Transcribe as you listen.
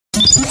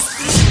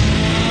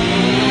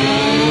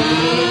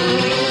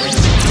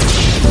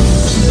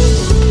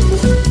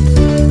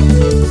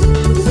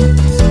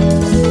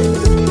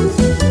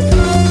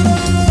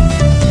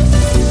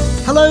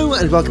Hello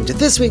and welcome to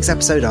this week's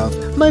episode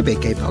of My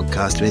Big Gay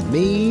Podcast with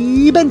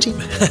me, Benji.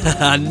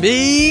 And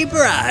me,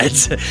 Brad,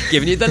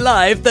 giving you the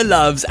life, the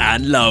loves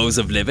and lows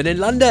of living in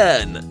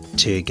London.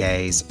 Two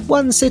gays,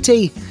 one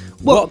city.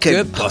 What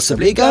could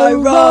possibly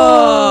go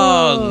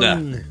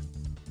wrong?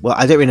 Well,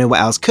 I don't really know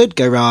what else could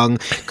go wrong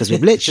because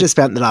we've literally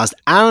spent the last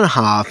hour and a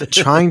half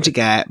trying to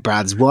get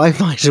Brad's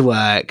Wi-Fi to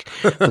work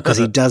because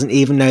he doesn't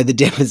even know the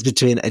difference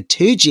between a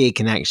 2G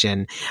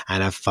connection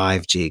and a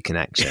 5G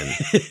connection.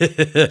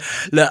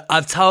 Look,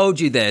 I've told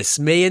you this.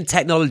 Me and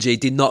technology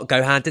do not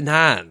go hand in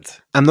hand.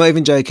 I'm not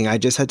even joking. I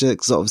just had to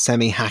sort of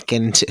hack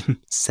into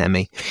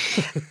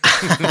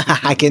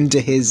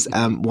his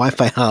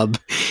Wi-Fi hub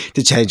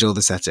to change all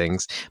the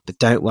settings. But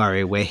don't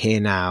worry, we're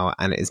here now,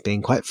 and it has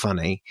been quite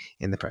funny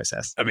in the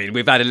process. I mean,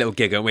 we've had a little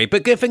gig, haven't we?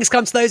 But good things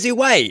come to those who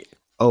wait.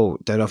 Oh,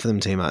 don't offer them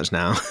too much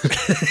now.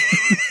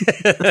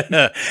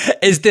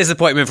 It's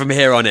disappointment from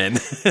here on in.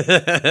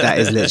 That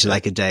is literally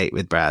like a date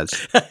with Brad.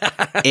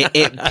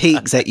 It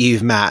peaks at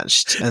you've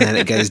matched, and then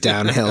it goes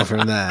downhill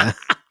from there.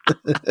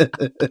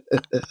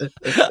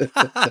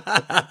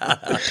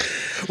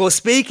 Well,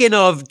 speaking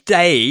of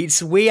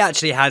dates, we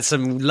actually had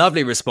some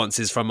lovely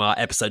responses from our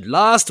episode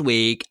last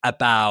week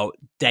about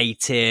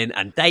dating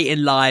and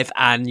dating life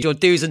and your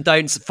do's and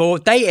don'ts for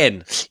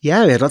dating.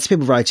 Yeah, we had lots of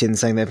people write in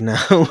saying they've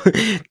now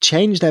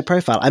changed their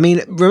profile. I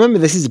mean, remember,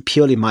 this is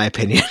purely my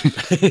opinion,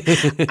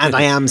 and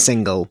I am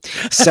single,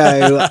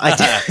 so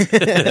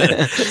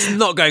it's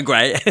not going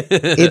great.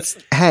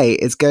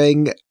 It's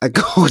going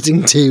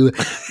according to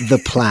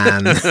the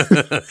plan.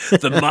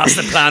 The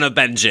master plan of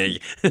Benji.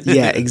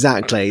 Yeah,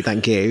 exactly.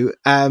 Thank you.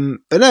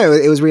 But no,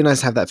 it was really nice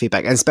to have that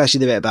feedback, and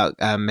especially the bit about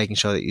making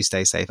sure that you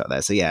stay safe out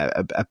there. So yeah,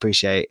 I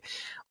appreciate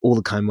all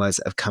the kind words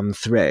that have come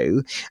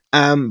through.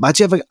 But I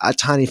do have a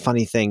tiny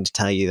funny thing to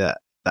tell you that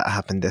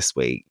happened this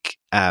week.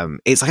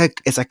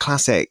 It's a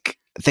classic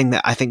thing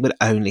that I think would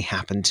only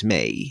happen to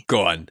me.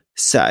 Go on.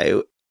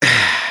 So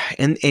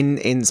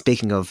in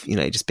speaking of,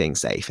 just being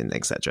safe and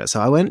etc. So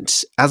I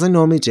went, as I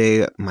normally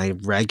do, my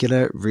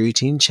regular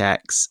routine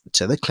checks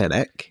to the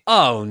clinic.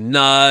 Oh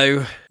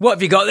no. What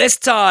have you got this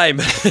time?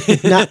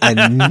 Not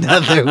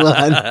another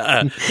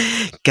one.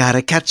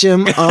 Gotta catch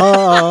 'em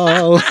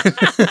all.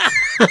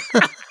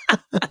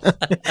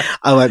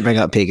 I won't bring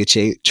up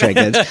Pikachu,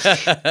 triggered.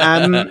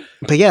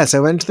 But yeah, so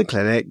I went to the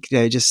clinic,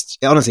 just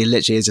honestly,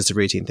 literally is just a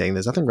routine thing.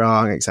 There's nothing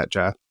wrong,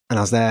 etc. And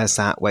I was there,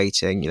 sat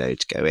waiting, to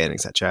go in,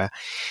 etc.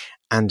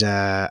 And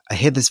I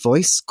heard this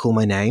voice call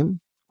my name,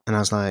 and I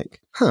was like,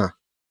 huh,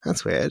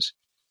 that's weird.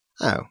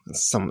 Oh,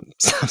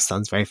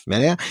 sounds very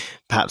familiar.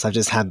 Perhaps I've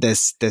just had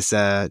this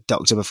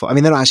doctor before. I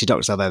mean, they're not actually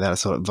doctors, although they're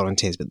sort of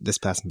volunteers, but this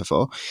person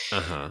before.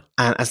 Uh-huh.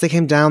 And as they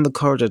came down the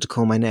corridor to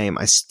call my name,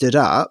 I stood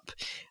up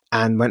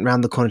and went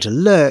round the corner to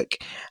look,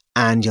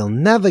 and you'll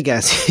never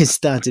guess who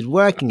started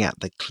working at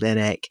the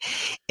clinic.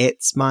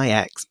 It's my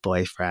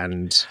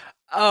ex-boyfriend.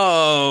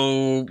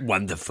 Oh,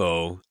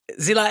 wonderful.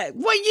 Is he like,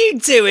 what are you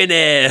doing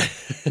here?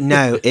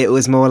 No, it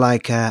was more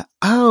like,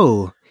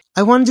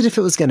 I wondered if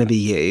it was going to be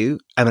you.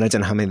 I mean, I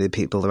don't know how many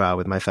people there are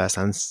with my first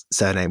and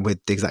surname with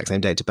the exact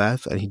same date of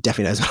birth, and he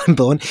definitely knows when I'm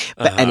born.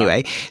 But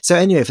anyway, for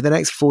the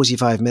next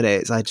 45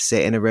 minutes, I had to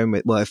sit in a room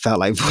with, well, it felt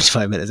like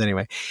 45 minutes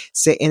anyway,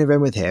 sit in a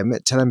room with him,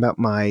 tell him about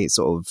my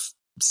sort of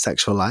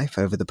sexual life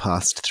over the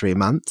past 3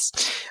 months.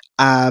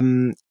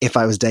 If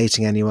I was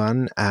dating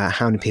anyone,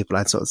 how many people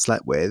I'd sort of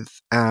slept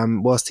with,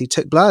 whilst he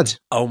took blood.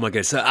 Oh my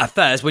god. So at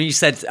first, when you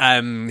said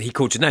he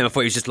called your name, I thought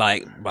he was just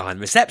like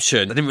behind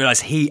reception. I didn't realise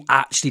he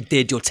actually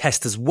did your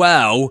test as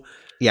well.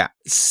 Yeah.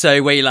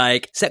 So were you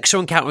like,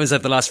 sexual encounters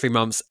over the last 3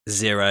 months,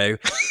 0.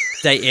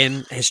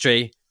 Dating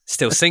history,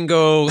 still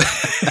single.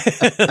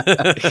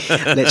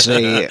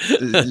 literally,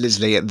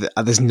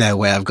 there's no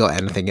way I've got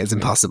anything. It's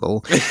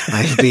impossible.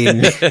 I've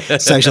been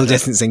social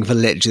distancing for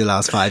literally the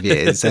last 5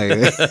 years. So,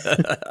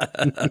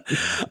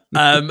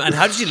 and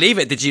how did you leave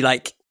it?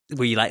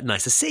 Were you like,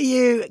 nice to see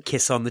you,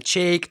 kiss on the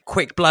cheek,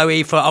 quick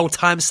blowy for old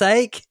time's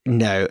sake?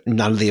 No,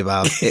 none of the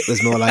above. It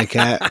was more like,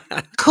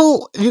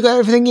 cool, have you got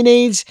everything you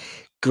need?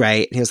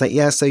 Great. And he was like,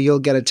 yeah, so you'll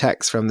get a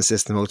text from the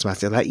system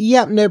automatically. I'm like,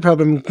 yep, no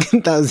problem.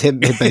 That was him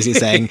basically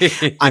saying,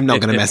 I'm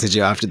not going to message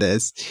you after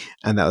this.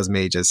 And that was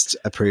me just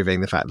approving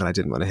the fact that I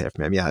didn't want to hear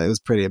from him. Yeah, it was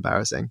pretty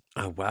embarrassing.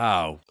 Oh,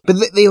 wow. But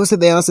they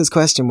asked this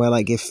question where,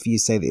 like, if you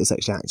say that you're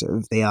sexually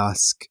active, they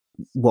ask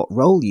what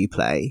role you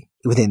play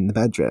within the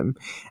bedroom.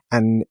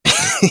 And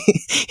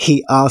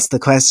he asked the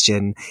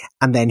question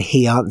and then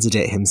he answered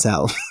it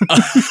himself.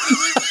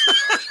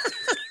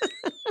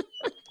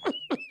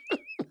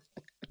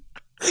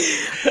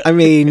 I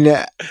mean,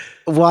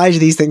 why do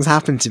these things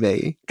happen to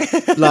me?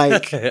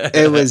 Like,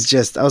 it was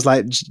just, I was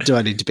like, do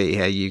I need to be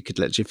here? You could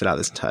literally fill out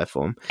this entire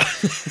form.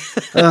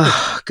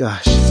 Oh,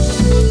 gosh.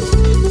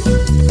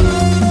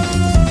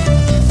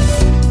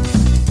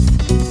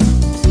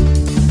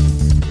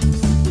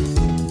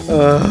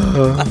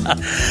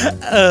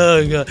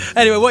 Oh god.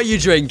 Anyway, what are you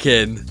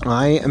drinking?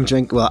 I am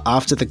drinking. Well,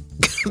 after the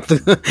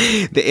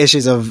the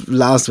issues of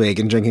last week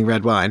and drinking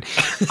red wine,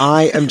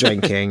 I am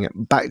drinking,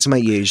 back to my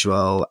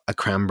usual, a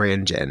cranberry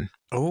and gin.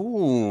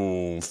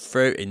 Oh,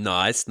 fruity,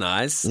 nice.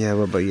 Yeah,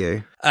 what about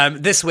you?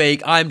 This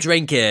week I'm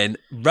drinking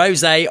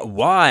rosé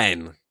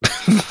wine.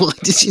 Why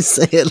did you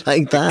say it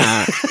like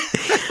that?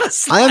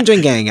 I am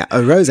drinking a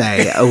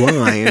rosé, a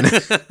wine.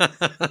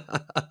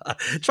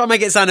 Try and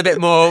make it sound a bit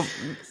more,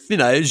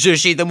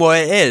 zhushy than what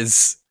it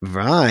is.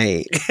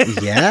 Right.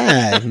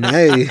 Yeah,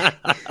 no.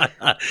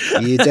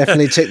 You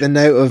definitely took the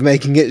note of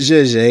making it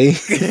zhuzhy.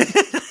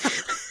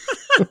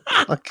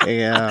 Okay,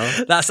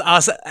 hell. That's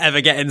us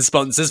ever getting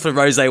sponsors for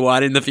rosé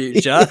wine in the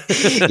future.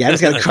 Yeah, I'm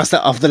just going to cross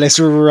that off the list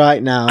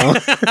right now.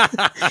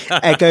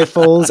 Echo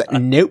Falls,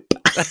 nope.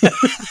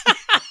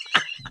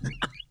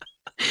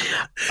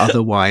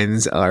 Other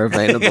wines are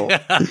available.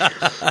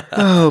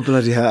 Oh,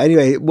 bloody hell.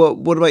 Anyway,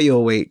 what about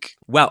your week?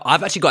 Well,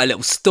 I've actually got a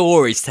little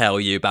story to tell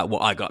you about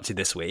what I got up to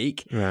this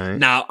week. Right.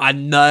 Now, I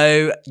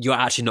know you're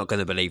actually not going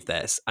to believe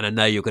this, and I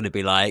know you're going to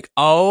be like,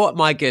 oh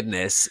my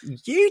goodness,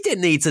 you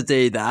didn't need to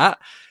do that.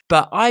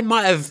 But I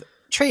might have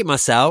treated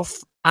myself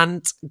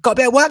and got a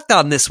bit of work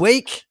done this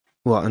week.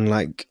 What,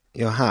 unlike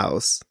your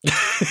house?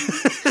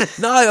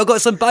 No, I got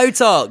some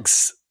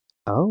Botox.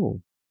 Oh.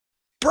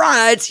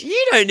 Brad,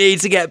 you don't need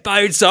to get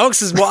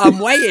Botox is what I'm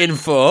waiting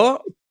for.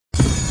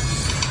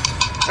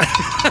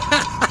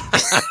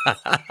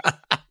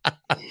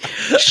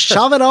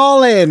 Shove it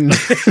all in.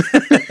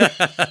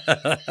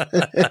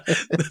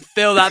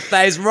 Fill that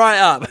face right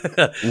up.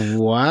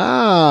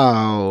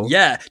 Wow.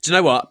 Yeah. Do you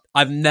know what?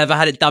 I've never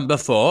had it done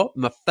before.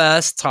 My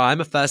first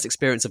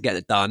experience of getting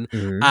it done.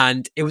 Mm-hmm.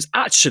 And it was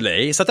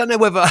actually, so I don't know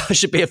whether I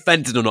should be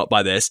offended or not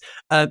by this.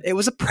 It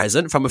was a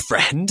present from a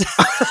friend.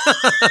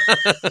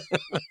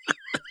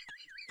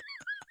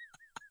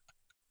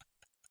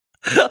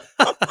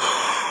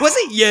 Was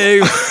it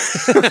you?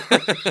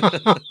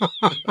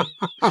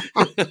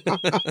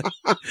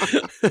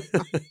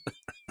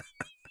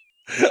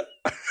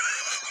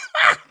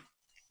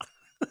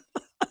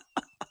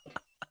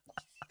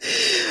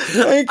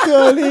 I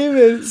can't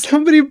even.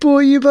 Somebody bought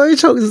you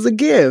Botox as a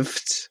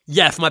gift.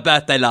 Yeah, for my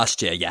birthday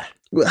last year, yeah.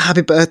 Well,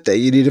 happy birthday,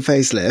 you need a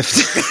facelift.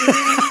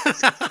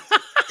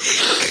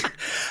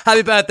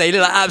 Happy birthday, you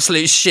look like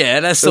absolute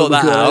shit. Let's sort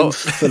that God, out. I'm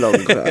full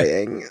on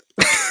crying.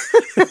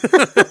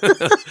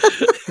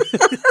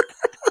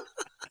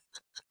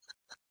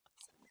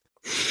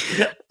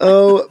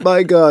 Oh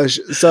my gosh,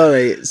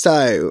 sorry.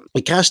 So,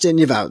 we cashed in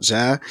your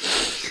voucher.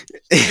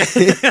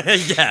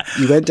 Yeah.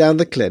 You went down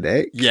the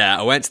clinic. Yeah,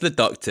 I went to the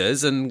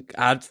doctors and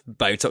had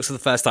Botox for the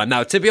first time.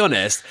 Now, to be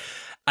honest,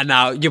 and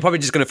now you're probably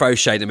just going to throw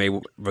shade at me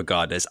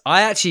regardless.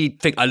 I actually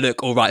think I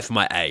look all right for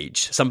my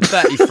age. So I'm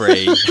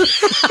 33.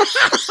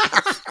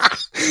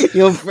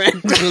 Your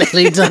friend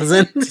clearly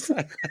doesn't.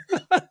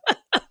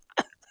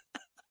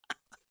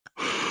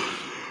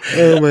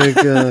 Oh my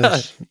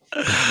gosh.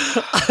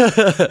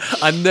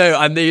 I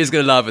knew you was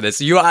going to laugh at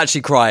this. You're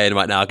actually crying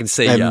right now. I can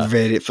see you. I'm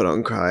really full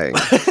on crying.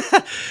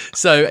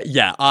 So,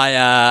 yeah,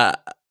 I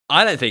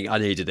don't think I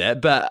needed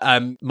it, but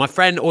my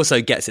friend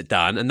also gets it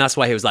done, and that's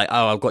why he was like,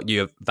 "Oh, I've got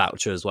you a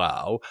voucher as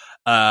well."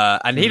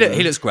 And he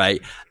looks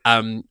great.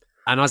 And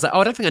I was like, "Oh,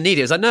 I don't think I need it."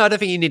 He was like, "No, I don't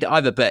think you need it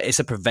either, but it's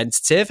a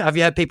preventative." Have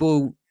you heard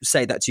people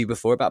say that to you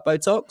before about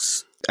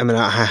Botox? I mean,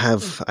 I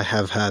have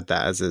heard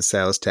that as a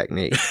sales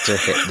technique to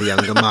hit the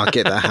younger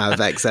market that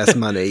have excess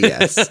money.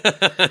 Yes.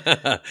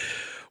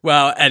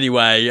 Well,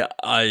 anyway,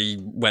 I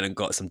went and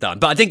got some done,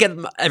 but I didn't get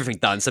everything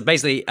done. So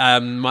basically,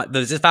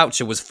 this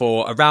voucher was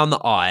for around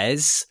the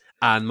eyes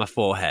and my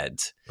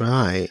forehead.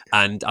 Right.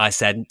 And I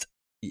said,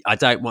 I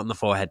don't want the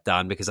forehead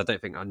done because I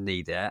don't think I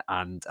need it.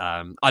 And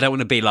I don't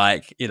want to be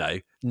like,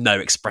 no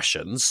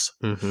expressions.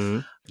 Mm-hmm.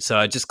 So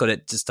I just got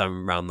it just done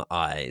around the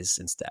eyes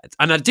instead.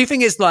 And I do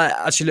think it's like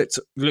actually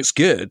looks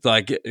good.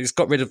 Like it's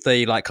got rid of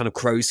the like kind of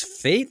crow's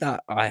feet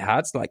that I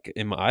had like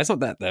in my eyes. Not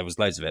that there was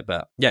loads of it,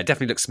 but yeah, it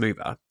definitely looks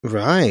smoother.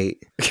 Right.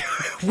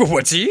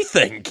 What do you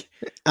think?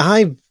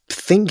 I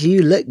think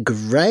you look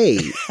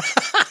great.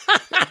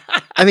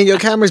 I mean, your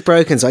camera's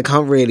broken, so I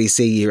can't really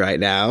see you right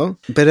now.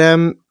 But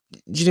do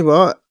you know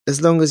what?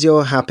 As long as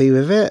you're happy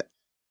with it.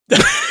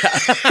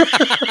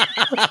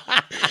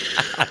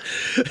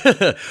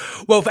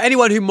 Well, for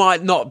anyone who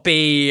might not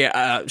be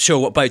sure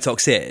what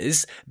Botox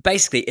is,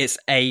 basically it's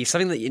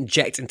something that you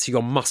inject into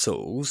your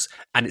muscles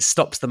and it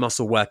stops the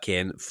muscle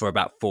working for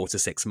about 4 to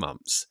 6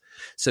 months.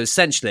 So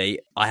essentially,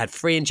 I had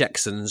 3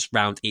 injections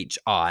around each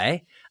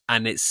eye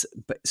and it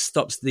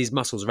stops these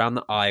muscles around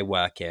the eye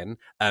working.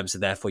 So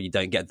therefore, you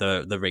don't get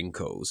the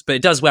wrinkles. But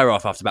it does wear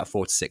off after about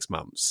 4 to 6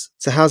 months.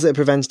 So how's it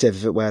preventative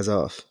if it wears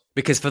off?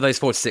 Because for those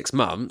 4 to 6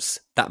 months,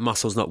 that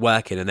muscle's not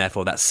working and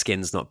therefore that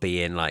skin's not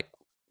being like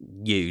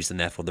used and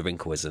therefore the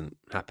wrinkle isn't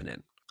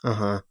happening.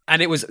 Uh-huh.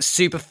 And it was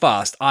super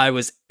fast. I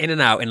was in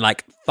and out in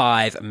like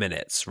 5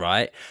 minutes,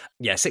 right?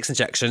 Yeah, 6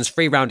 injections,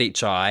 3 round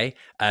each eye,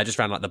 just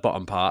around like the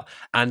bottom part.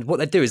 And what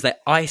they do is they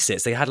ice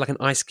it. So they had like an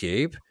ice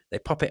cube They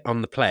pop it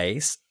on the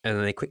place, and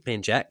then they quickly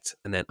inject,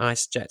 and then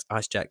ice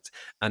eject.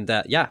 And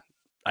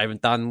I'm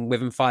done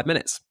within 5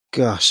 minutes.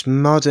 Gosh,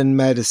 modern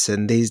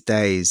medicine these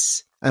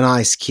days. An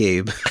ice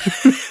cube.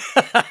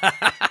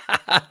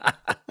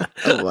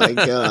 Oh my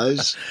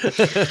gosh.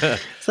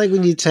 It's like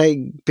when you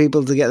take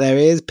people to get their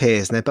ears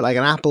pierced and they put like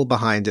an apple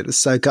behind it to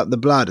soak up the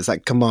blood. It's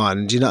like, come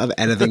on, do you not have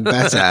anything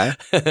better?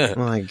 Oh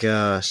my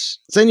gosh.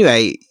 So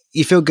anyway,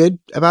 you feel good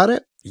about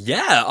it?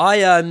 Yeah,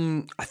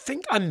 I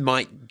think I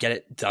might get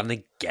it done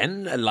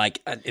again,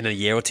 like in a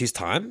year or two's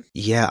time.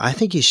 Yeah, I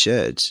think you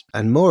should.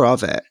 And more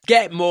of it.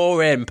 Get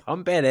more in,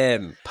 pump it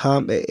in.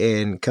 Pump it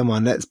in. Come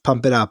on, let's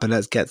pump it up and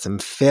let's get some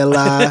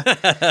filler.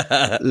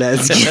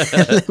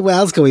 What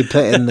else can we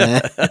put in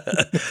there?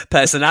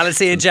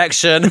 Personality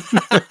injection.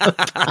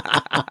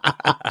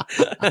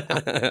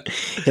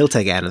 He'll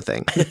take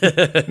anything.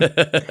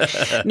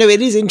 No,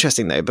 it is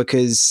interesting though,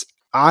 because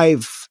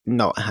I've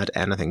not had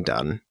anything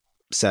done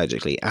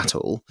surgically at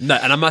all. No,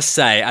 and I must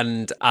say,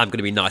 and I'm going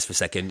to be nice for a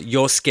second,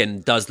 your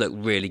skin does look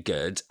really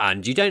good,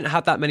 and you don't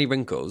have that many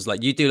wrinkles.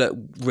 Like, you do look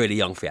really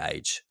young for your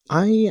age.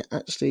 I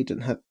actually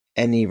didn't have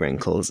any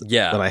wrinkles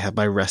when I had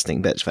my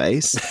resting bitch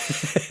face.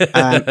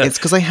 It's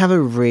because I have a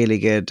really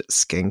good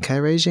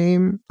skincare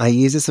regime. I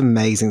use this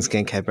amazing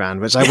skincare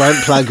brand, which I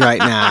won't plug right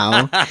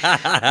now,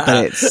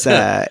 but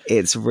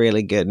it's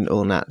really good and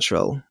all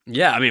natural.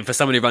 Yeah, I mean, for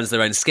someone who runs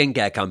their own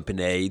skincare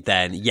company,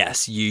 then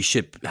yes, you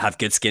should have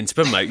good skin to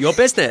promote your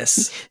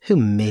business. Who,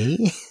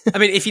 me? I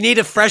mean, if you need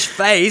a fresh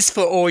face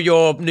for all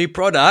your new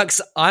products,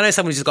 I know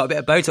someone who's just got a bit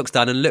of Botox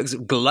done and looks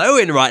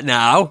glowing right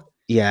now.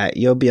 Yeah,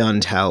 you're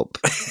beyond help.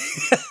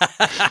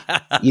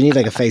 You need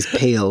like a face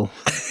peel.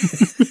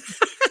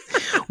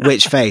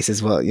 Which face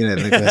is what,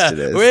 the question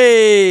is.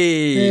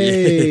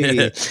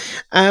 Whee!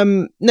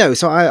 No,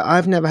 so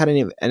I've never had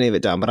any of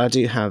it done, but I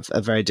do have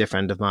a very dear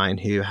friend of mine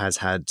who has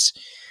had...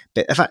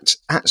 In fact,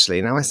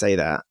 actually, now I say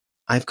that,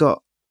 I've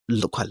got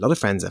quite a lot of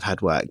friends that have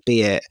had work,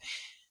 be it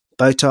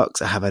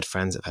Botox. I have had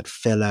friends that have had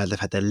filler, they've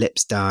had their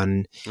lips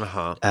done,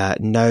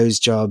 nose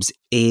jobs,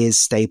 ears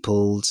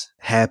stapled,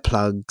 hair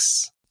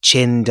plugs,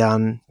 chin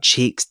done,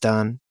 cheeks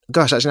done.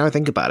 Gosh, actually, now I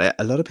think about it,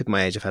 a lot of people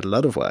my age have had a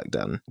lot of work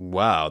done.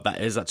 Wow,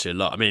 that is actually a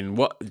lot. I mean,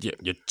 what,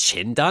 your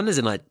chin done? Is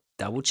it like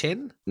double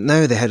chin?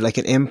 No, they had like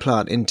an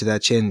implant into their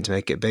chin to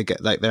make it bigger,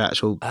 like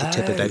the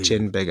tip of their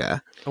chin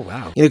bigger. Oh,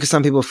 wow. Because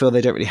some people feel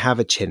they don't really have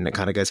a chin that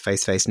kind of goes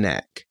face,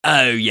 neck.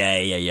 Oh,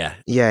 yeah.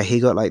 Yeah, he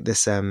got like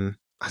this...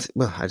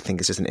 I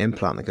think it's just an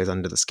implant that goes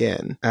under the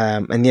skin.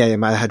 And yeah,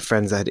 I had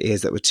friends that had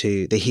ears that were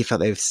he felt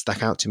they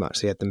stuck out too much,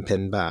 so he had them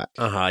pinned back.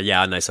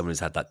 Yeah, I know someone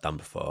who's had that done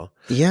before.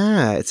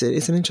 Yeah, it's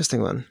an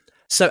interesting one.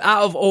 So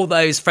out of all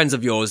those friends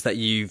of yours that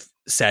you've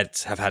said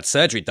have had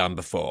surgery done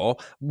before,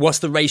 what's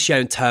the ratio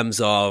in terms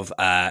of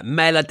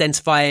male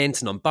identifying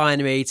to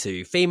non-binary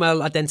to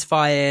female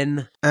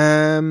identifying?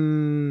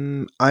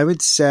 I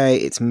would say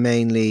it's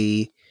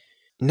mainly...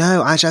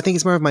 No, actually, I think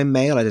it's more of my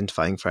male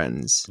identifying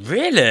friends.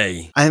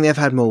 Really? I think they've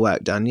had more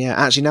work done, yeah.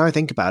 Actually, now I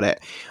think about it,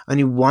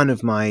 only one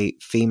of my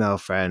female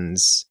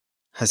friends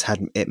has had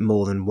it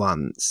more than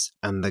once,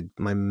 and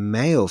my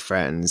male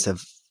friends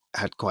have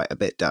had quite a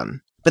bit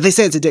done. But they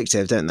say it's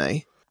addictive, don't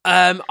they?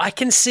 I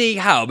can see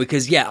how,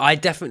 because I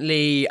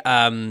definitely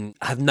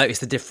have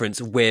noticed the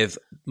difference with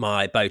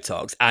my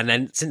Botox, and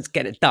then since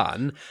getting it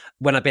done,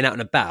 when I've been out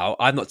and about,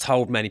 I've not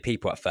told many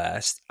people at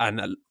first,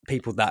 and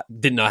people that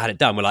didn't know I had it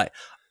done were like,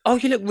 oh,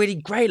 you look really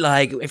great,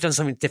 like, you've done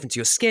something different to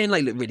your skin,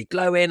 like, you look really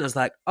glowing. I was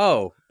like,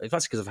 oh, it's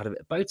actually because I've had a bit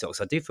of Botox.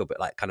 I do feel a bit,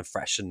 like, kind of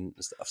fresh and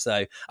stuff.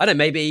 So, I don't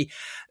know,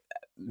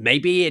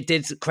 maybe it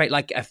did create,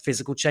 like, a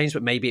physical change,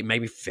 but maybe it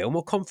made me feel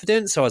more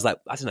confident. So I was like,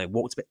 I don't know,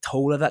 walked a bit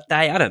taller that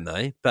day. I don't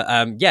know. But,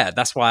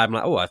 that's why I'm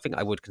like, I think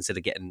I would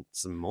consider getting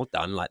some more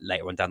done, like,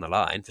 later on down the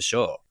line, for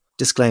sure.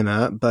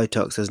 Disclaimer,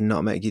 Botox does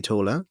not make you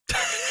taller.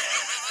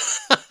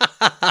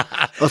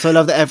 Also, I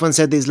love that everyone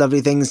said these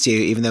lovely things to you,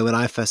 even though when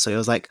I first saw you, I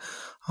was like,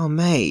 oh,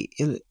 mate,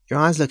 your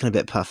eyes looking a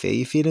bit puffy. Are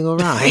you feeling all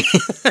right?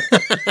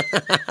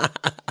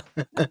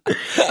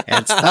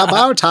 It's the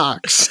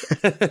Botox.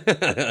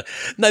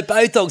 No,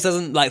 Botox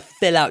doesn't, like,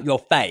 fill out your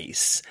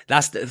face.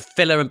 That's the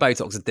filler and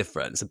Botox are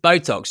different. So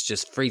Botox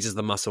just freezes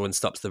the muscle and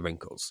stops the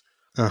wrinkles.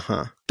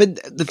 But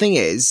the thing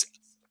is,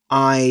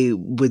 I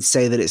would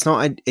say that it's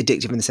not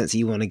addictive in the sense that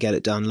you want to get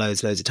it done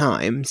loads of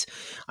times.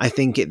 I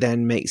think it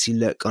then makes you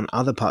look on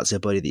other parts of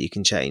your body that you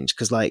can change.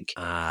 Because, like,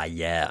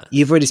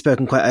 you've already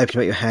spoken quite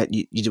openly about your hair.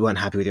 You weren't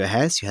happy with your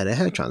hair, so you had a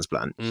hair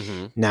transplant.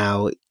 Mm-hmm.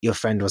 Now, your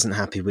friend wasn't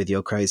happy with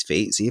your crow's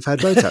feet, so you've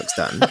had Botox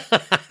done.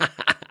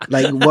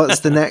 Like,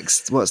 what's the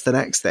next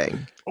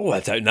thing? Oh,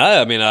 I don't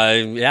know. I mean, I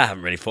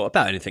haven't really thought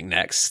about anything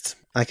next.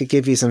 I could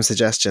give you some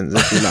suggestions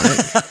if you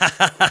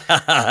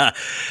like.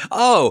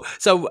 Oh,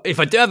 so if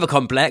I do have a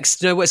complex,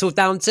 do you know what it's all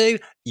down to?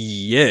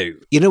 You.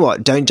 You know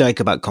what? Don't joke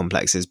about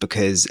complexes,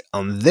 because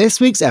on this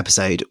week's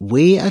episode,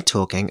 we are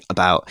talking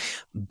about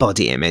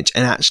body image.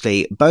 And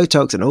actually,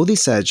 Botox and all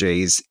these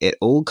surgeries, it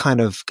all kind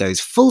of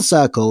goes full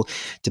circle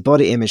to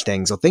body image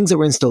things, or things that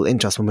were installed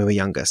into us when we were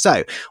younger.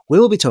 So we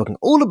will be talking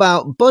all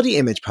about body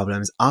image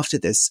problems after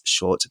this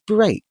short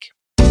break.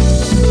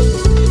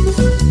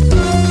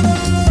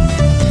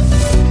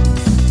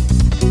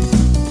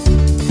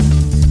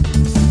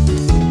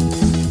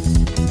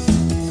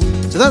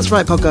 That's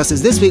right,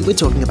 podcasters. This week we're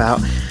talking about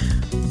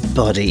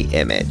body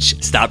image.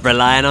 Stop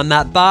relying on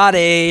that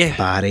body.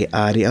 Body.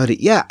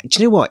 Yeah,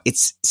 do you know what?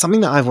 It's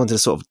something that I've wanted to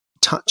sort of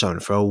touch on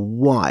for a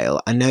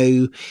while. I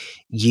know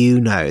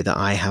you know that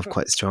I have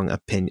quite strong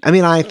opinion. I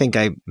mean, I think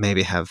I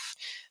maybe have,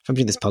 from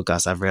doing this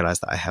podcast, I've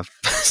realised that I have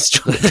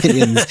strong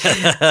opinions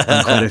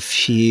on quite a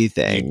few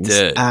things.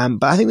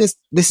 But I think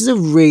this is a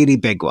really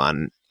big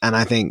one. And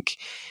I think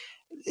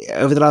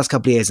over the last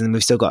couple of years, and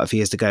we've still got a few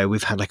years to go,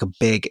 we've had like a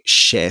big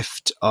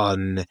shift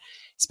on,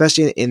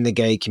 especially in the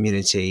gay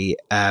community,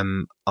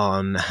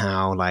 on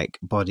how like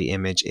body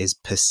image is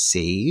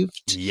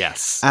perceived.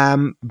 Yes.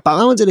 But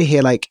I wanted to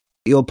hear like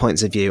your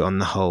points of view on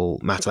the whole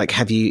matter. Like,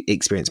 have you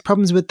experienced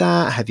problems with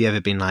that? Have you ever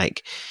been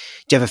like,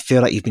 do you ever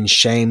feel like you've been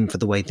shamed for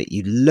the way that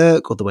you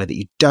look or the way that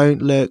you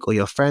don't look, or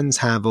your friends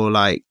have, or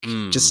like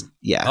just,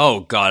 yeah.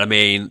 Oh God. I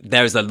mean,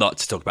 there's a lot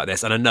to talk about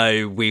this. And I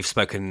know we've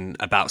spoken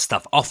about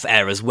stuff off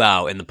air as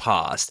well in the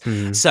past.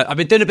 So I've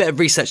been doing a bit of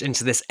research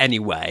into this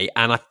anyway.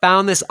 And I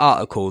found this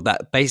article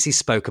that basically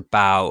spoke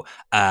about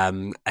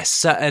a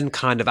certain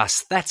kind of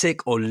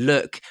aesthetic or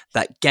look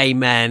that gay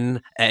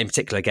men, in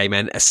particular gay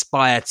men,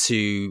 aspire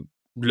to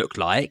look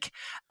like,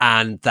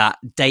 and that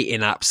dating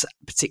apps,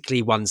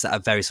 particularly ones that are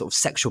very sort of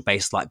sexual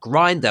based, like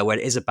Grindr, where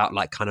it is about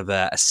like kind of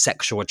a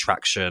sexual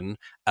attraction,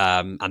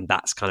 and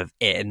that's kind of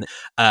in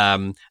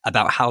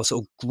about how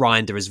sort of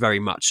Grindr is very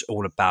much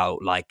all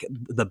about like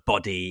the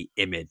body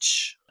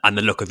image and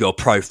the look of your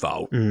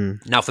profile.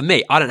 Now, for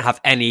me, I don't have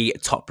any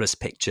topless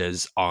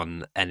pictures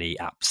on any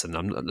apps, and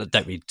I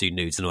don't really do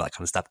nudes and all that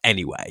kind of stuff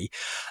anyway.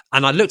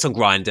 And I looked on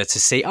Grindr to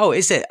see,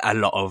 is it a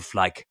lot of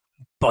like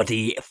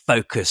body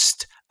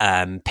focused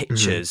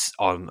pictures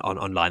on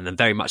online, and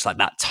very much like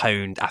that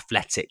toned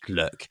athletic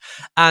look.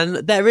 And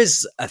there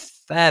is a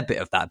fair bit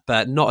of that,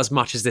 but not as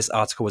much as this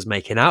article was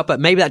making out. But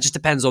maybe that just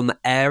depends on the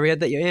area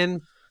that you're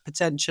in,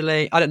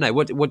 potentially. I don't know.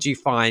 What do you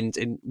find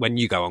when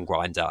you go on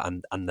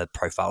Grindr and the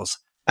profiles?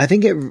 I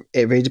think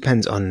it really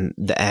depends on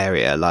the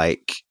area.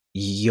 Like,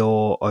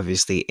 you're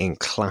obviously in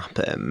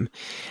Clapham,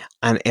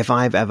 and if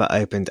I've ever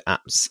opened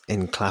apps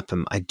in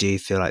Clapham, I do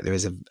feel like there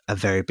is a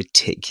very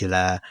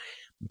particular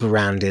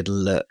branded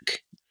look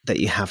that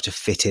you have to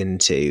fit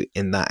into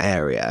in that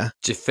area.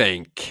 Do you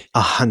think?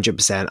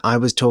 100%. I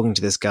was talking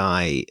to this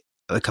guy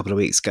a couple of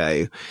weeks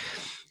ago,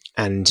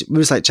 and we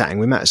was like chatting.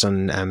 We matched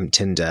on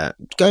Tinder,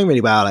 going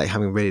really well, like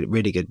having really,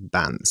 really good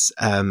bands.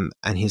 And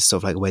he's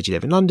sort of like, where do you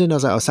live in London? I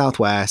was like,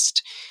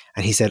 Southwest.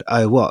 And he said,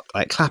 what,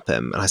 like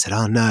Clapham? And I said,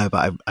 no,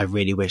 but I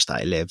really wish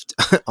that I lived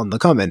on the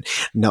common,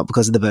 not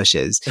because of the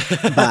bushes,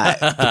 but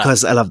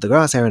because I love the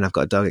grass area and I've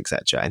got a dog,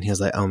 etc. And he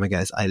was like, oh my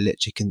gosh, I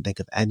literally couldn't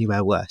think of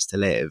anywhere worse to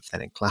live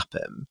than in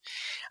Clapham.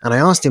 And I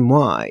asked him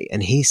why,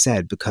 and he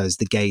said because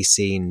the gay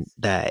scene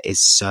there is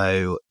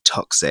so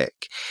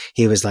toxic.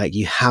 He was like,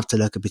 you have to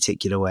look a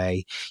particular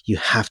way, you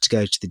have to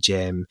go to the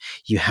gym,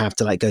 you have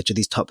to like go to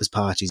these topless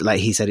parties. Like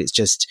he said, it's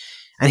just,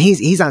 and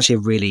he's actually a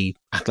really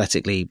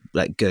athletically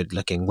like good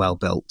looking, well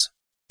built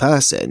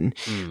person,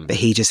 but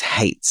he just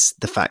hates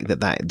the fact that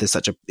there's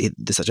such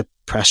a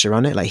pressure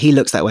on it. Like, he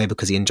looks that way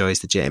because he enjoys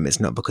the gym. It's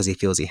not because he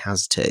feels he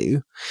has to.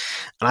 And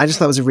I just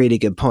thought it was a really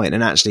good point.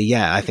 And actually,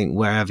 yeah, I think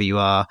wherever you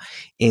are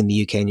in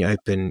the UK and you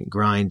open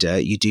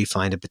Grindr, you do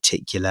find a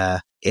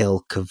particular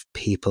ilk of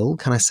people.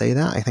 Can I say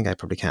that? I think I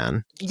probably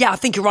can. Yeah, I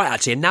think you're right,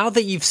 actually. And now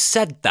that you've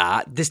said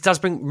that, this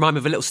does remind me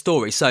of a little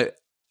story. So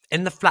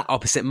in the flat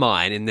opposite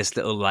mine, in this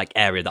little like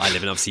area that I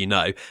live in, obviously, you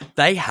know,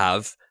 they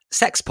have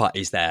sex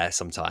parties there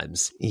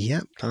sometimes.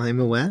 Yep,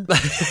 I'm aware.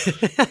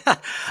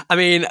 I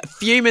mean,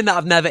 fuming that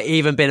I've never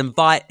even been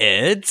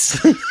invited.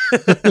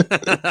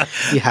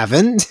 You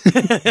haven't?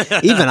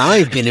 Even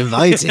I've been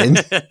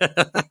invited.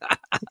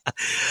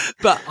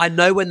 But I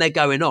know when they're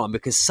going on,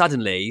 because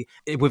suddenly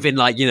within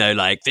like, you know,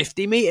 like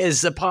 50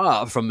 meters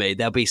apart from me,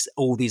 there'll be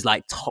all these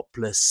like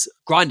topless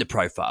Grindr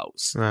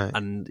profiles. Right.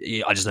 And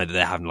I just know that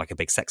they're having like a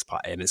big sex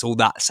party, and it's all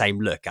that same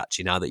look,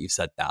 actually, now that you've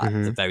said that.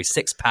 The very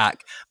six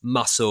pack,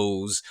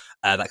 muscles,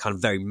 that kind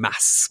of very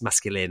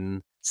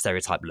masculine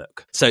stereotype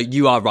look. So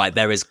you are right.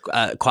 There is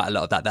quite a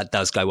lot of that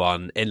does go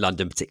on in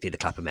London, particularly the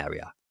Clapham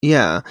area.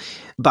 Yeah.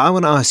 But I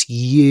want to ask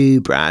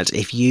you, Brad,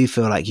 if you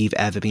feel like you've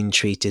ever been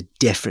treated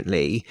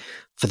differently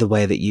for the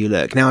way that you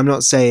look. Now, I'm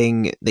not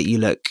saying that you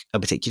look a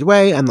particular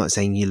way. I'm not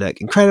saying you look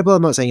incredible.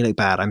 I'm not saying you look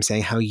bad. I'm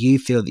saying how you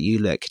feel that you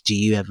look. Do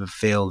you ever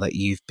feel that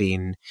you've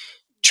been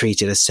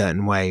treated a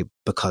certain way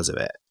because of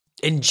it?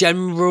 In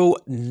general,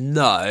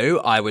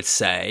 no, I would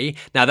say.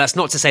 Now, that's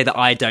not to say that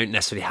I don't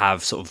necessarily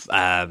have sort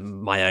of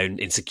my own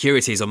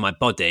insecurities on my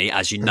body.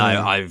 As you know,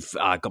 I've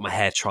got my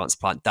hair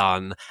transplant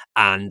done,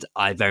 and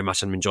I very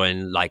much am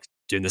enjoying like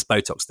doing this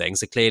Botox thing.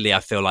 So clearly I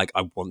feel like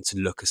I want to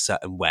look a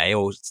certain way,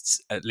 or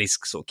at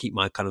least sort of keep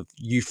my kind of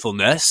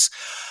youthfulness.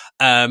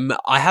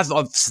 I have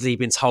obviously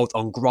been told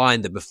on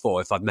Grindr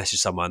before, if I've messaged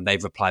someone,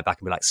 they've replied back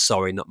and be like,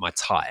 sorry, not my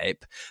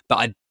type.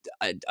 But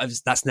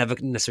that's never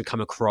necessarily come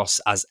across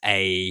as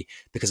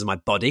because of my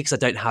body, because I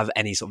don't have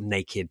any sort of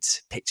naked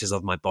pictures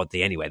of my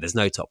body anyway. There's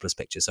no topless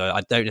pictures. So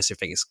I don't necessarily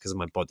think it's because of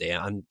my body.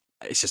 And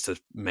it's just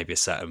maybe a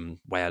certain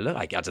way I look.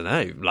 Like, I don't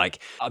know.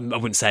 Like, I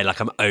wouldn't say like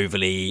I'm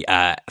overly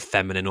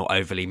feminine or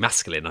overly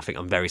masculine. I think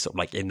I'm very sort of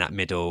like in that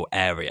middle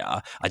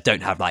area. I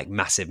don't have like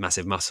massive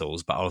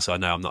muscles, but also I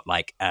know I'm not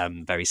like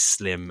very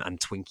slim and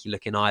twinky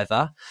looking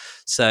either.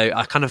 So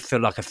I kind of feel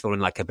like I feel in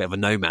like a bit of a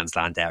no man's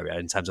land area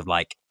in terms of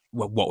like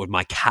what would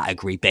my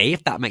category be,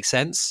 if that makes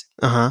sense.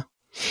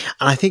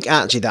 And I think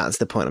actually that's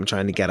the point I'm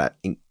trying to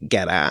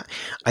get at.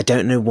 I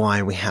don't know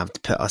why we have to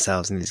put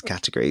ourselves in these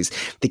categories.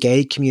 The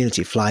gay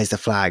community flies the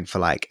flag for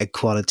like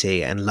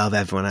equality and love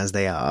everyone as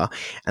they are.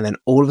 And then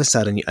all of a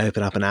sudden you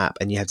open up an app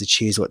and you have to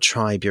choose what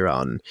tribe you're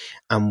on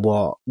and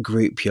what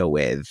group you're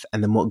with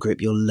and then what group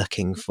you're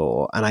looking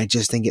for. And I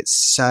just think it's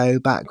so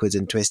backwards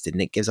and twisted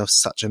and it gives off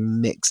such a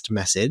mixed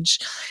message.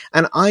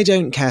 And I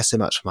don't care so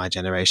much for my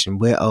generation.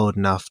 We're old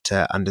enough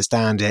to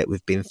understand it.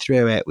 We've been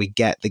through it. We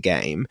get the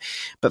game.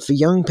 But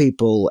for young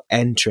people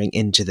entering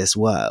into this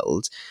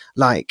world,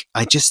 like,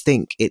 I just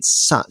think it's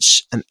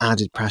such an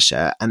added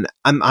pressure. And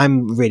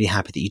I'm really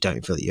happy that you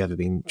don't feel that you've ever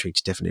been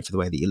treated differently for the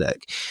way that you look.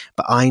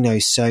 But I know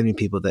so many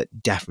people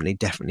that definitely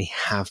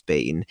have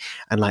been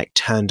and like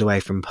turned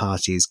away from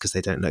parties because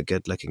they don't look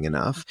good looking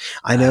enough.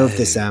 I know of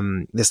this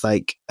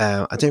like,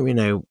 I don't really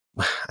know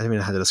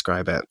how to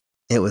describe it.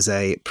 It was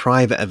a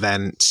private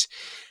event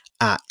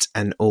at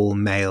an all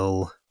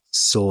male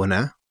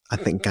sauna. I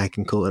think I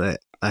can call it.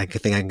 I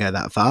think I can go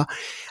that far,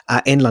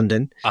 in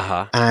London.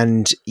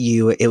 And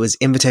it was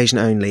invitation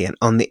only. And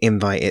on the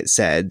invite, it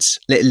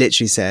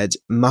literally said,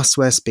 must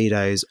wear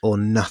Speedos or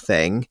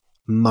nothing,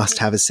 must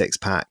have a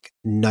 6-pack,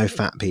 no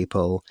fat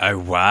people. Oh,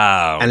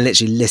 wow. And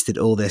literally listed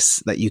all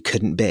this that you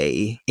couldn't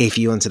be if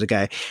you wanted to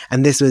go.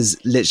 And this was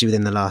literally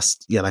within the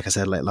last, like I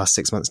said, like last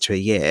 6 months to a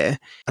year.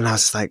 And I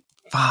was just like,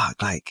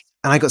 fuck, like,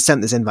 and I got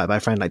sent this invite by a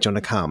friend like John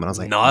to come, and I was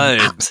like, no,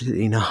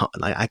 absolutely not.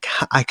 Like,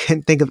 I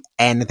couldn't think of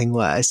anything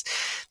worse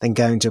than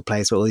going to a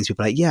place where all these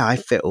people are like, yeah, I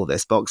fit all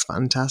this box,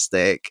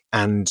 fantastic,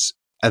 and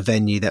a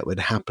venue that would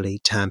happily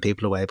turn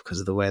people away because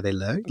of the way they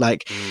look.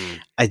 Like,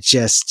 I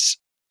just,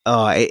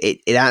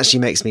 it actually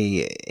makes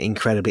me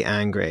incredibly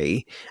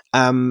angry.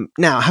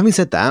 Now, having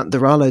said that,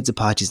 there are loads of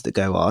parties that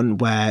go on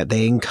where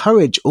they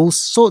encourage all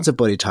sorts of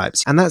body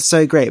types, and that's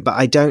so great, but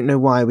I don't know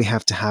why we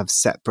have to have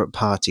separate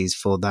parties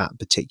for that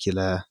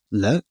particular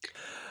look.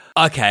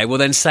 Okay, well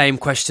then same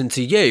question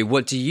to you.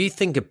 What do you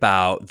think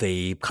about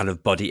the kind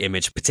of body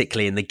image,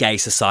 particularly in the gay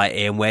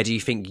society, and where do you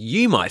think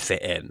you might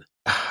fit in?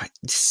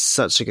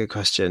 Such a good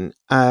question.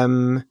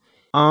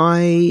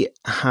 I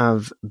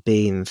have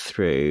been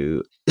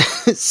through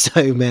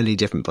so many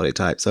different body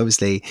types.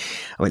 Obviously,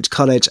 I went to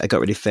college, I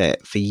got really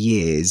fit for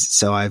years.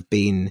 So I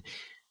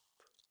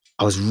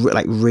was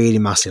like really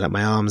muscly, like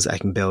my arms I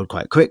can build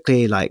quite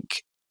quickly.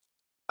 Like,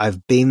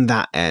 I've been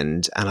that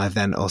end, and I've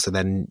then also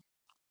been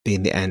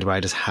the end where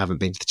I just haven't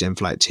been to the gym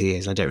for like 2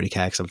 years. And I don't really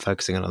care because I'm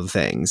focusing on other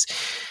things.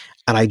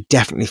 And I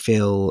definitely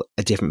feel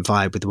a different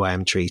vibe with the way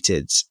I'm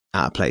treated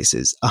at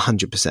places,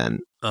 100%.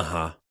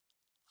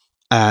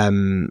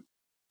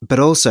 But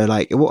also,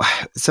 like,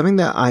 something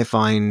that I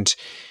find,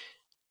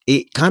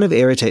 it kind of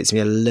irritates me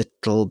a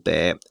little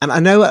bit. And I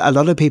know a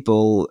lot of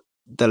people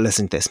that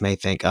listen to this may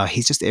think, oh,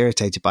 he's just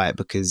irritated by it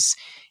because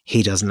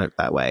he doesn't look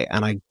that way.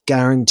 And I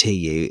guarantee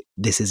you,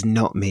 this is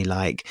not me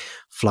like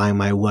flying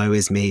my woe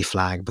is me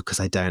flag because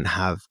I don't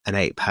have an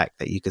 8-pack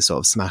that you could sort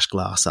of smash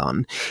glass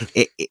on.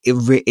 It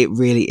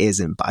really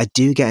isn't. But I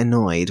do get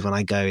annoyed when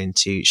I go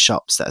into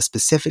shops that are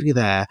specifically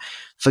there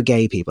for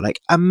gay people. Like,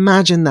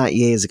 imagine that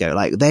years ago.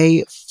 Like,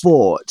 they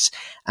fought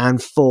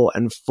for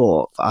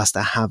us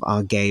to have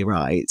our gay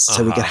rights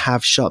so we could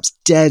have shops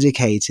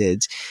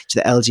dedicated to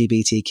the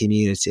LGBT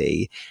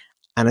community.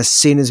 And as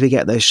soon as we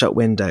get those shop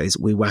windows,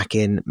 we whack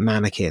in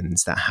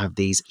mannequins that have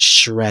these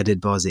shredded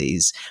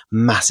bodies,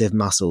 massive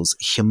muscles,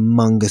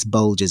 humongous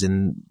bulges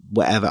in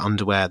whatever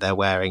underwear they're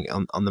wearing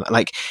on them.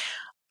 Like,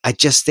 I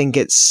just think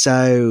it's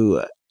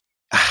so,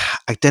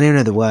 I don't even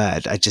know the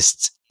word.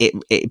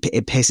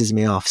 It pisses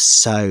me off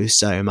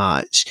so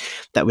much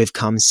that we've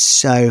come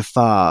so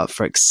far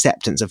for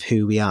acceptance of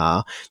who we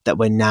are that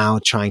we're now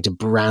trying to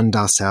brand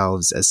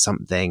ourselves as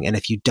something. And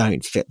if you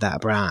don't fit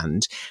that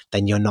brand,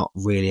 then you're not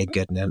really a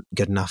good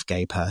enough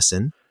gay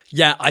person.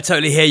 Yeah, I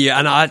totally hear you.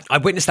 And I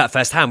witnessed that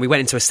firsthand. We went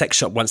into a sex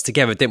shop once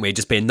together, didn't we?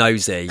 Just being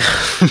nosy.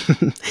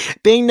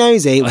 Being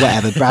nosy,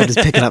 whatever. Brad was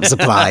picking up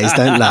supplies,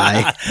 don't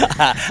lie.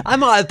 I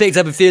might have picked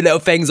up a few little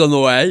things on the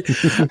way.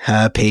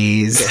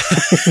 Herpes.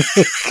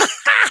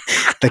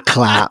 The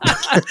clap.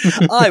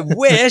 I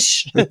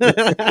wish. No,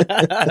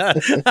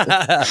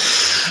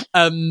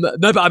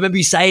 but I remember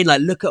you saying,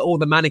 like, look at all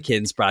the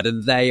mannequins, Brad,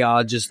 and they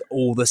are just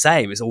all the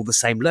same. It's all the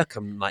same look.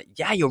 I'm like,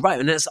 yeah, you're right.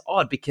 And it's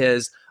odd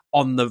because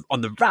on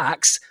the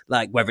racks,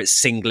 like whether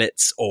it's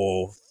singlets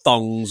or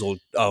thongs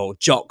or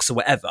jocks or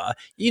whatever,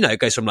 it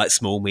goes from like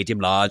small,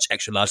 medium, large,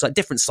 extra large, like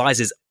different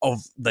sizes of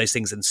those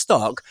things in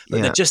stock,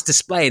 but they're just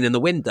displaying in the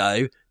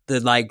window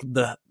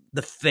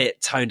the fit,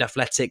 toned,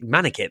 athletic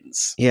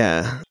mannequins.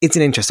 Yeah, it's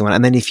an interesting one.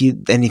 And then if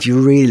you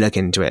really look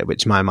into it,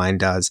 which my mind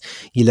does,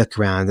 you look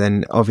around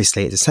and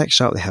obviously it's a sex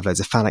shop, they have loads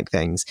of phallic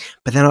things,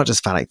 but they're not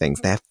just phallic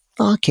things, they're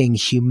fucking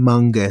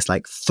humongous,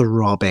 like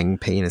throbbing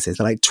penises.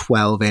 They're like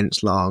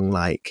 12-inch long.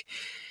 Like,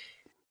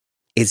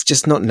 it's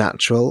just not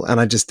natural. And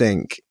I just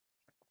think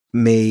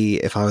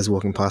if I was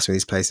walking past one of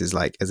these places,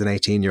 like as an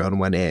 18-year-old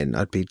and went in,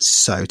 I'd be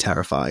so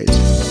terrified.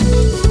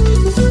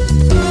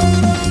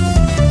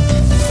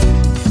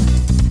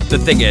 The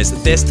thing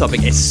is, this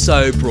topic is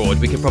so broad,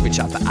 we could probably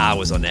chat for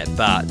hours on it,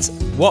 but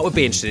what would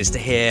be interesting is to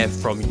hear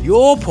from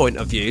your point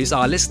of views,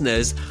 our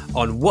listeners,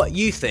 on what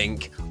you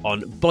think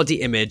on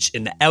body image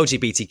in the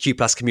LGBTQ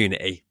plus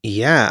community.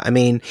 Yeah, I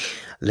mean,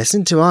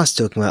 listen to us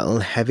talking about all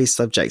heavy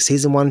subjects.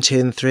 Season 1, 2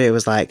 and 3, it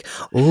was like,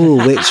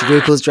 oh, which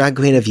RuPaul's drag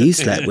queen have you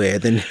slept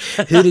with? And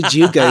who did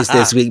you ghost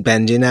this week,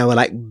 Benji? Now we're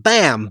like,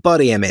 bam,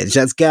 body image,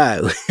 let's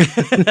go.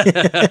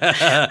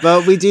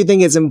 But we do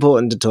think it's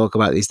important to talk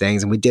about these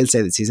things. And we did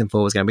say that season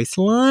 4 was going to be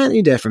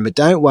slightly different, but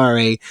don't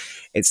worry,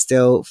 it's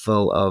still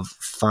full of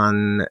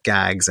fun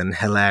gags and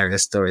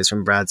hilarious stories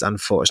from Brad's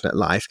unfortunate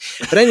life.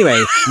 But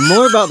anyway,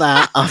 more about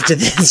that after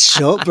this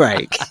short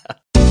break.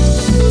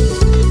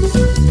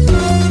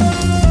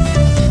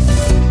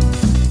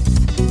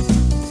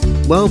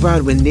 Well,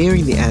 Brad, we're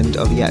nearing the end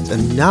of yet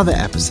another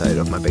episode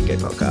of my Big Gay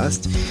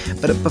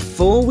Podcast. But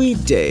before we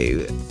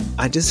do,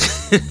 I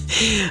just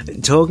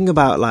talking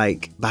about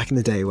like back in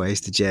the day where I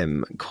used to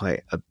gym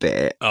quite a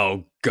bit.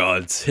 Oh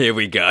God, here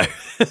we go.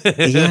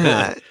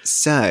 Yeah.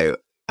 So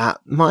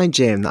at my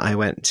gym that I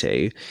went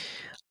to,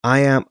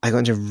 I got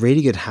into a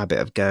really good habit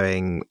of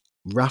going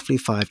roughly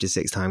 5 to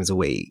 6 times a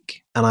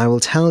week. And I will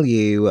tell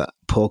you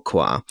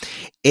pourquoi.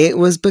 It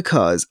was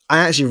because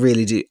I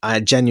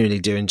genuinely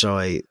do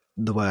enjoy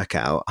the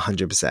workout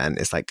 100%.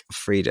 It's like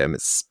freedom,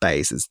 it's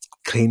space, it's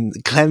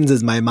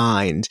cleanses my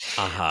mind.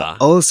 But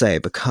also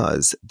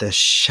because the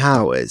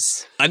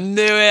showers. I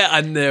knew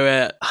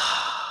it.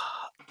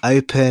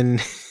 Open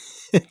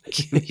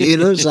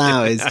communal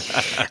showers,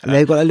 and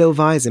they've got a little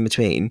visor in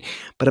between,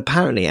 but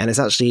apparently, and it's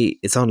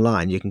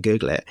online, you can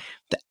Google it,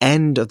 the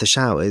end of the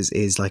showers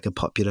is like a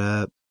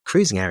popular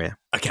cruising area.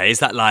 Okay, is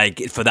that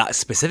like for that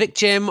specific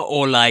gym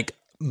or like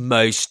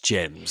most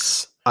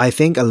gyms? I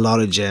think a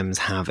lot of gyms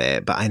have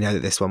it, but I know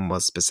that this one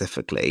was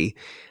specifically.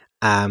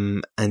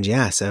 And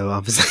yeah, so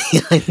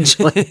obviously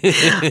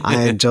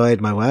I enjoyed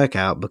my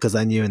workout because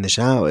I knew in the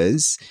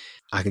showers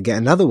I could get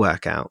another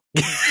workout.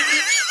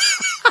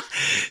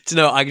 Do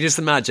you know, I can just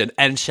imagine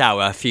end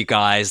shower, a few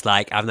guys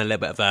like having a little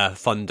bit of a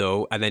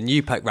fondle, and then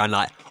you poke around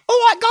like, all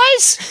right,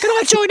 guys, can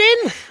I join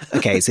in?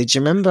 Okay, so do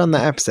you remember on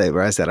that episode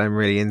where I said I'm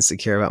really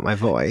insecure about my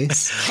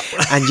voice?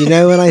 And you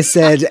know when I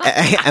said,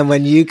 and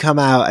when you come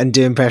out and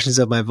do impressions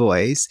of my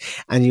voice,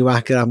 and you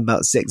whack it up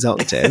about 6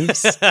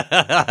 octaves? No,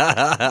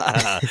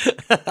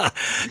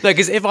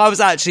 because if I was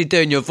actually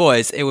doing your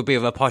voice, it would be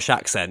with a posh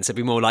accent. So it'd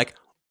be more like,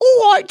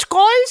 all right,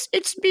 guys,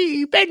 it's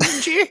me,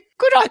 Benji.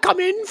 Could I come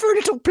in for a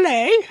little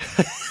play?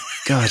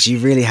 God, you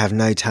really have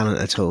no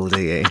talent at all,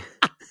 do you?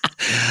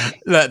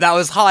 Look, that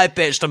was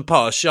high-pitched and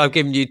posh. I've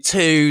given you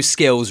 2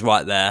 skills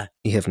right there.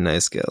 You have no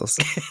skills.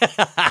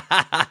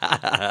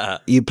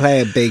 You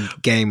play a big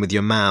game with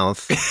your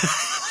mouth.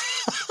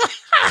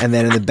 And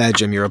then in the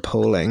bedroom, you're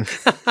appalling.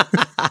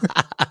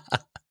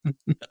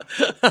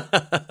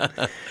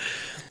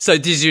 So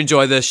did you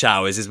enjoy the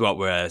showers is what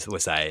we're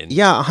saying?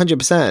 Yeah,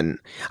 100%.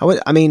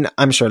 I mean,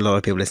 I'm sure a lot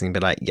of people listening be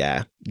like,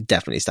 yeah,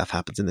 definitely stuff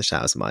happens in the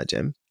showers at my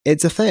gym.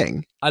 It's a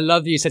thing. I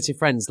love that you said to your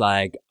friends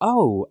like,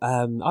 oh,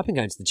 I've been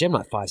going to the gym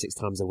like 5-6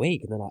 times a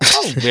week. And they're like,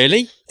 oh,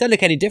 really? Don't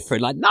look any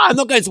different. Like, no, I'm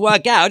not going to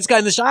work out. I'm just going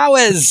in the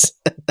showers.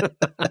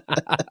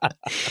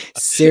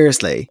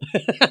 Seriously.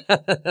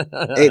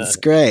 It's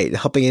great.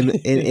 Hopping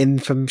in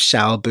from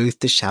shower booth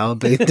to shower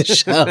booth to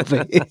shower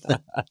booth.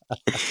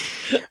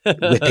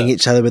 Whipping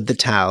each other with the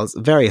towels.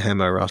 Very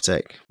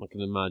homoerotic. I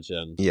can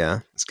imagine.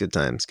 Yeah, it's good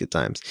times, good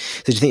times.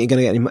 So do you think you're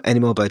going to get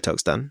any more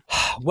Botox done?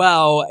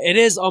 Well, it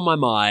is on my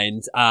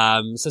mind.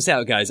 So see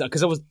how it goes.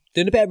 Because I was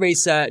doing a bit of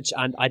research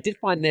and I did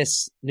find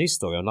this news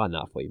story online that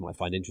I thought you might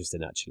find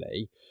interesting,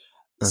 actually.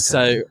 Okay.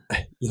 So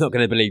you're not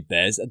going to believe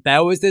this.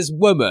 There was this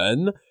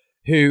woman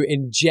who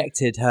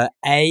injected her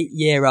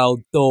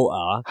 8-year-old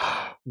daughter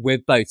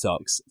with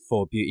Botox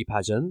for beauty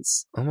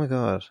pageants. Oh my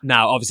God.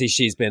 Now, obviously,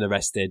 she's been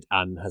arrested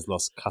and has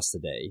lost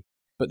custody.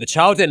 But the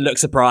child didn't look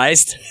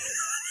surprised.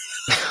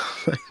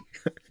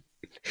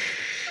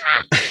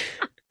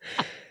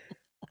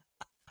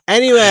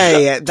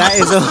 Anyway, that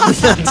is all we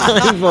have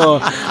time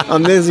for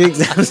on this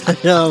week's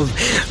episode of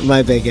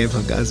My Big Gay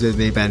Podcast with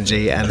me,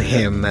 Benji, and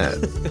him,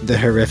 the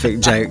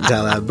horrific joke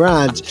teller,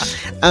 Brad.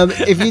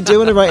 If you do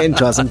want to write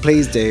into us, and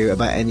please do,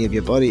 about any of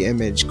your body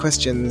image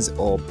questions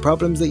or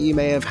problems that you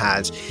may have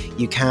had,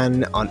 you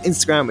can on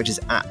Instagram, which is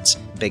at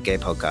Big Gay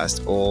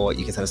Podcast, or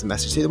you can send us a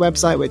message through the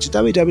website, which is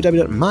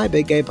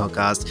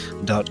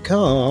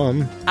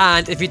www.mybiggaypodcast.com.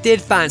 And if you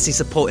did fancy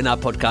supporting our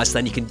podcast,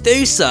 then you can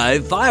do so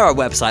via our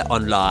website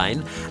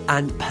online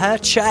and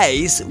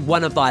purchase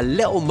one of our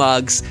little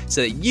mugs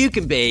so that you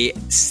can be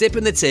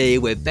sipping the tea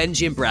with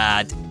Benji and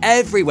Brad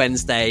every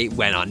Wednesday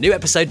when our new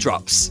episode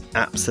drops.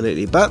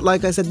 Absolutely. But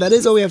like I said, that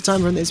is all we have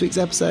time for in this week's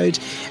episode.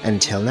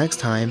 Until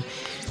next time,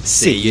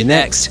 see you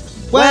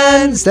next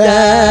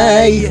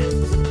Wednesday.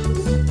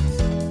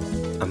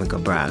 Oh my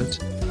God, Brad,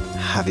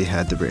 have you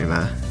heard the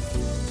rumour?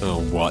 Oh,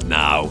 what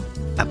now?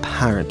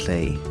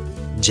 Apparently,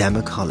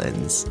 Gemma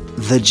Collins,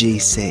 the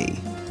GC,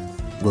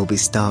 will be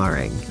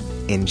starring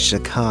in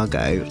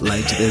Chicago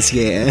later this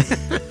year.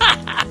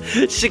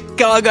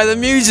 Chicago the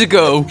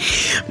musical.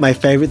 My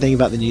favourite thing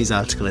about the news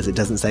article is it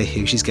doesn't say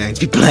who she's going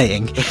to be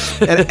playing.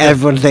 And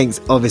everyone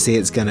thinks, obviously,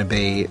 it's going to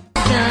be...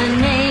 The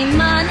name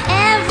on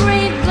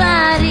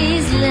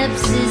everybody's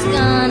lips is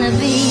gonna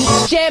be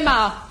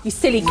Gemma, you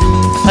silly.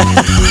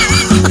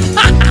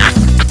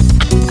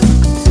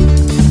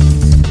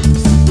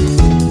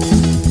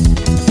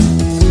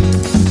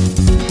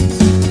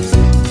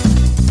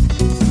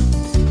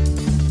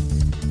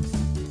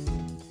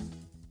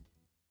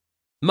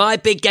 My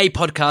Big Gay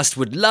Podcast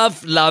would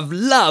love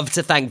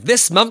to thank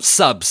this month's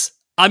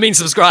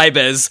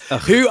subscribers,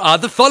 who are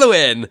the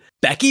following: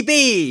 Becky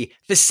B,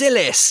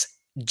 Vasilis,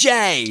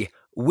 Jay,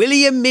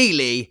 William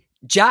Mealy,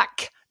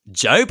 Jack,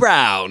 Joe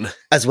Brown.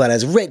 As well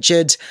as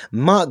Richard,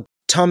 Mark,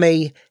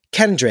 Tommy,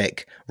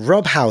 Kendrick,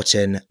 Rob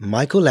Houghton,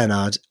 Michael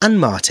Leonard, and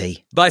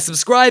Marty. By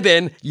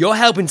subscribing, you're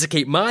helping to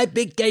keep My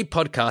Big Gay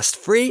Podcast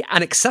free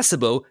and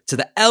accessible to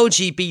the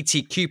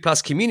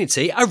LGBTQ+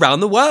 community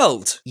around the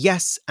world.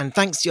 Yes, and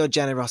thanks to your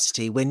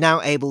generosity, we're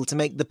now able to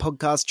make the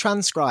podcast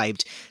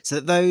transcribed so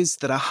that those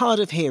that are hard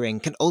of hearing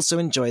can also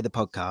enjoy the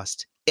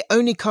podcast. It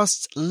only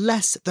costs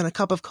less than a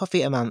cup of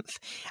coffee a month,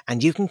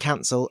 and you can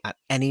cancel at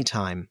any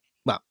time.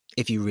 Well,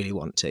 if you really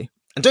want to.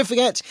 And don't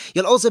forget,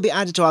 you'll also be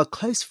added to our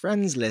close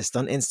friends list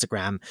on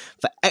Instagram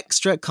for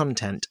extra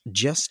content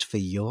just for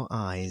your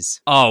eyes.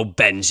 Oh,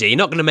 Benji, you're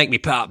not going to make me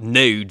put up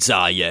nudes,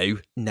 are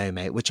you? No,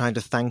 mate, we're trying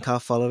to thank our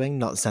following,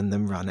 not send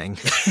them running.